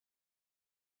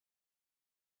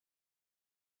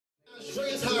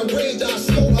Strands high range, I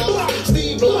smoke out.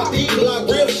 Steve block, D block,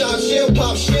 real shot, shell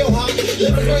pop, shell hop.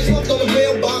 Living grace left on the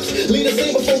mailbox. Lead a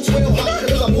scene before 12 hot.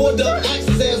 Cause I pulled up, asked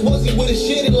his ass, was he with his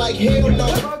shit? Like hell no.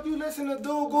 Fuck you listen to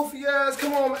dude, goofy ass.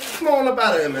 Come on, man. Come on up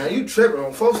out of here, man. You tripping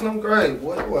on folks in them grave.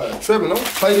 What? Tripping. Don't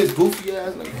play this goofy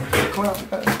ass nigga. Clown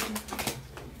ass.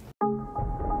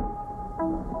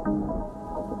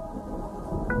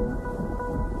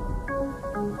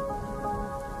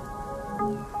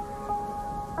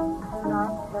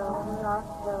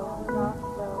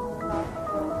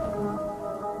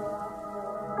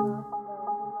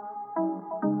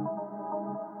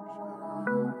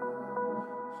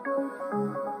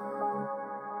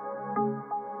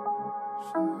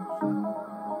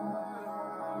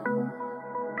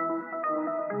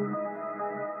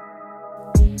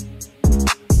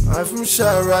 I'm from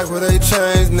Chiraq where they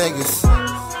change niggas.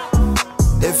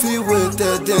 If he with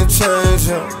that, then change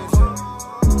him.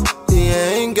 He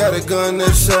ain't got a gun,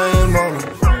 that shame on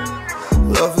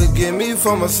him. Lord forgive me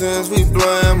for my sins, we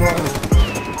blame on him.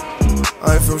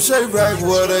 I'm from Chiraq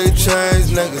where they change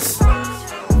niggas.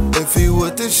 If he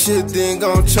with this shit, then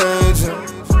gon' change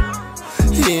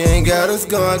him. He ain't got his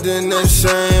gun, then that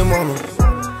shame on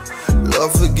him.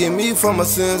 Lord forgive me for my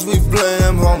sins, we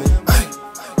blame on him.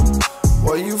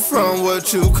 Where you from,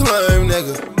 what you claim,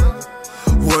 nigga?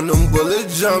 When them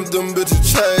bullets jump, them bitches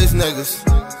chase niggas.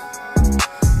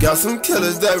 Got some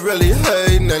killers that really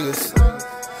hate niggas.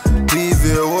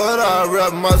 Devil, what I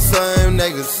rap, my same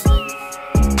niggas.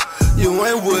 You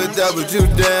ain't with that, but you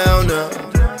down now.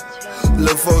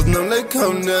 Little folks know they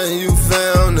come down, you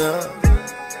found now.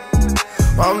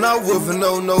 I'm not whipping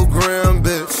no gram,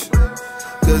 bitch.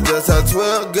 Cause that's how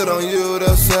 12 get on you,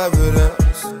 that's evidence.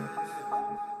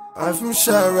 I'm from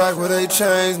Chiraq where they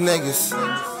change niggas.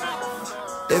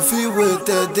 If he with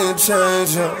that, then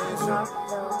change him.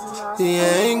 He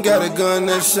ain't got a gun,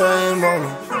 that shame on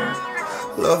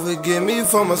him. Lord forgive me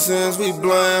for my sins, we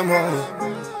blame on him.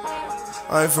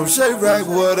 I'm from Chiraq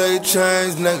where they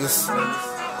change niggas.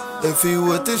 If he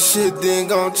with this shit, then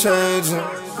gon' change him.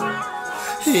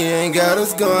 He ain't got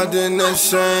his gun, then that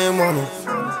shame on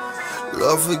him.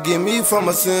 Lord forgive me for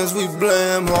my sins, we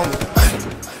blame on him.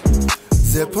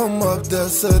 Zip him up,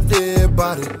 that's a dead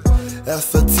body. That's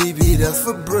for TB, that's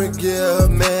for brick, yeah,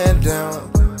 man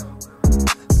down.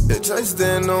 Bitch, I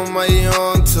stand on my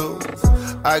own too.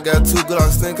 I got 2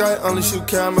 Glocks, think I only shoot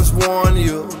cameras, warn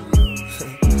you.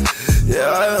 Yeah,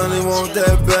 I only want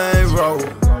that bang roll.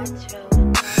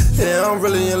 Yeah, I'm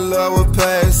really in love with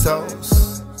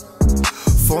pesos.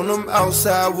 Phone them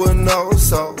outside with no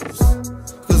souls.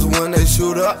 Cause when they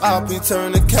shoot a op, he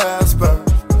turn to Casper.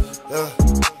 Yeah.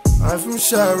 I'm from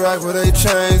Chiraq where they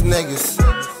change niggas.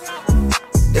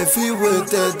 If he with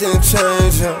that, then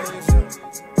change him.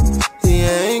 He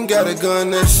ain't got a gun,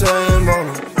 that shame on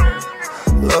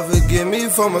him. Lord forgive me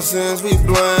for my sins, we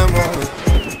blame on him.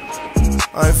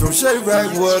 I'm from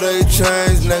Chiraq where they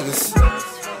change niggas.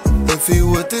 If he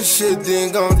with this shit,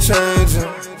 then gon' change him.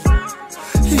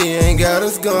 He ain't got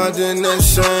his gun, then that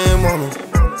shame on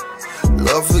him.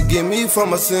 Lord forgive me for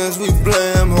my sins, we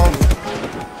blame on him.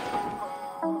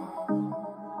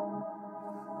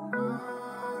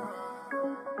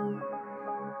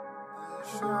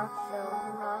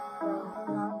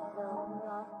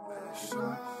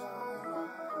 Sure.